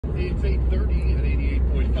every day. It's 8:30 at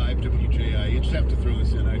 88.5 WJIE. You just have to throw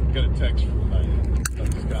this in. I got a text from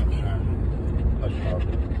Scott Sharp.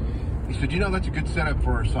 He said, you know, that's a good setup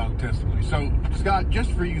for our song Testimony. So, Scott,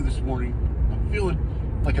 just for you this morning, I'm feeling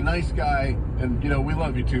like a nice guy, and, you know, we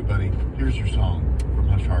love you too, buddy. Here's your song from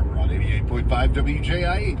Hush Harbor on 88.5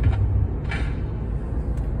 WJIE.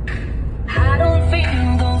 I don't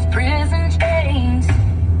feel those prison chains.